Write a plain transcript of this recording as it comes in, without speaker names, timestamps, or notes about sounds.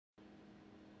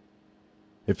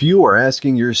If you are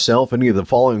asking yourself any of the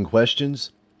following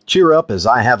questions, cheer up as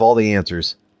I have all the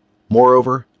answers.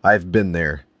 Moreover, I've been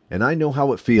there, and I know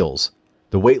how it feels.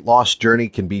 The weight loss journey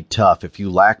can be tough if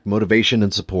you lack motivation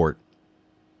and support.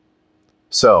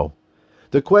 So,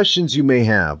 the questions you may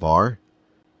have are,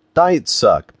 diets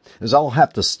suck, as I'll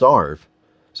have to starve.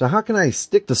 So how can I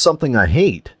stick to something I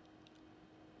hate?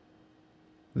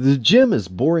 The gym is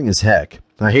boring as heck.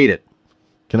 I hate it.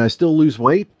 Can I still lose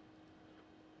weight?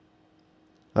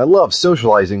 I love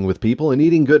socializing with people and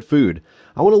eating good food.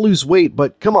 I want to lose weight,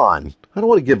 but come on, I don't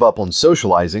want to give up on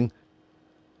socializing.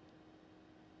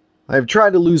 I have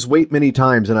tried to lose weight many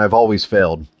times and I've always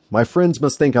failed. My friends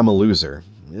must think I'm a loser.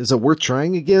 Is it worth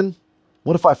trying again?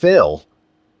 What if I fail?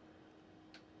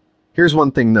 Here's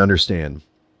one thing to understand.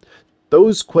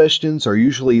 Those questions are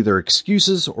usually either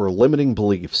excuses or limiting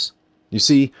beliefs. You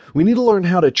see, we need to learn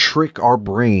how to trick our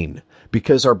brain,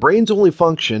 because our brain's only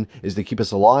function is to keep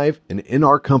us alive and in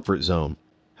our comfort zone.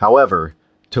 However,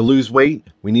 to lose weight,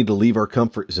 we need to leave our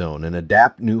comfort zone and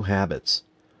adapt new habits.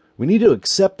 We need to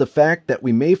accept the fact that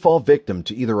we may fall victim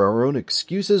to either our own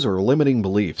excuses or limiting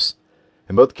beliefs.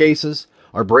 In both cases,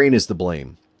 our brain is to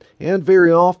blame. And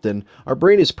very often, our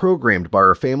brain is programmed by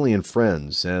our family and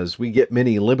friends, as we get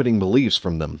many limiting beliefs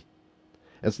from them.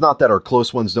 It's not that our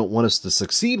close ones don't want us to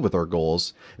succeed with our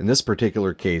goals, in this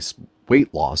particular case,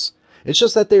 weight loss. It's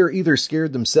just that they are either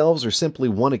scared themselves or simply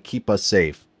want to keep us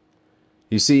safe.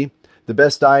 You see, the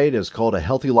best diet is called a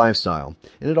healthy lifestyle,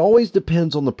 and it always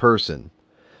depends on the person.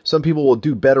 Some people will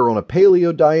do better on a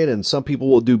paleo diet, and some people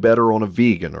will do better on a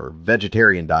vegan or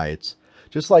vegetarian diets,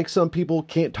 just like some people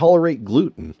can't tolerate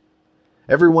gluten.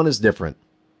 Everyone is different.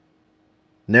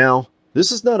 Now,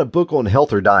 this is not a book on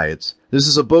health or diets. This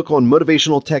is a book on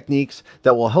motivational techniques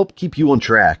that will help keep you on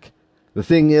track. The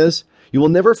thing is, you will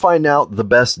never find out the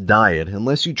best diet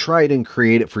unless you try it and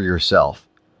create it for yourself.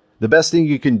 The best thing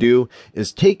you can do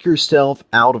is take yourself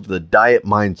out of the diet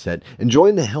mindset and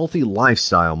join the healthy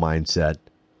lifestyle mindset.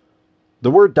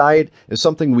 The word diet is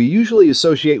something we usually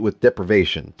associate with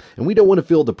deprivation, and we don't want to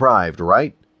feel deprived,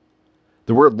 right?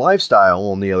 The word lifestyle,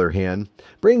 on the other hand,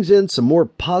 brings in some more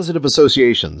positive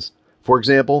associations. For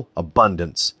example,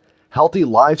 abundance. Healthy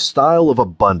lifestyle of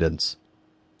abundance.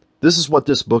 This is what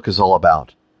this book is all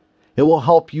about. It will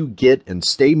help you get and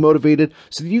stay motivated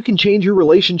so that you can change your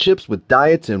relationships with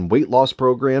diets and weight loss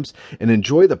programs and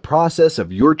enjoy the process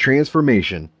of your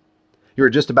transformation. You are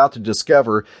just about to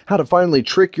discover how to finally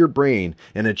trick your brain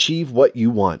and achieve what you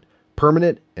want.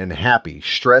 Permanent and happy,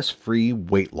 stress-free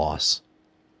weight loss.